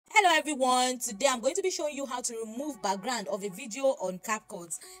Hello everyone, today I'm going to be showing you how to remove background of a video on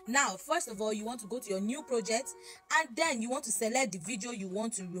Capcut. Now first of all, you want to go to your new project and then you want to select the video you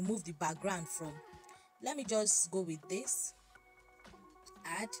want to remove the background from. Let me just go with this,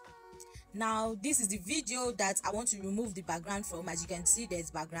 add. Now this is the video that I want to remove the background from. As you can see,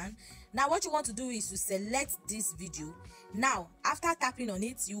 there's background. Now what you want to do is to select this video. Now after tapping on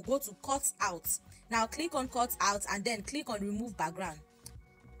it, you go to cut out. Now click on cut out and then click on remove background.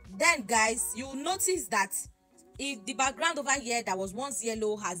 Then guys, you'll notice that if the background over here that was once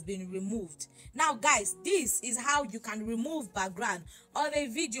yellow has been removed. Now guys, this is how you can remove background of a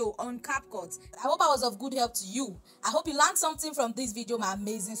video on Capcut. I hope I was of good help to you. I hope you learned something from this video, my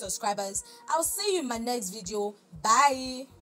amazing subscribers. I'll see you in my next video. Bye.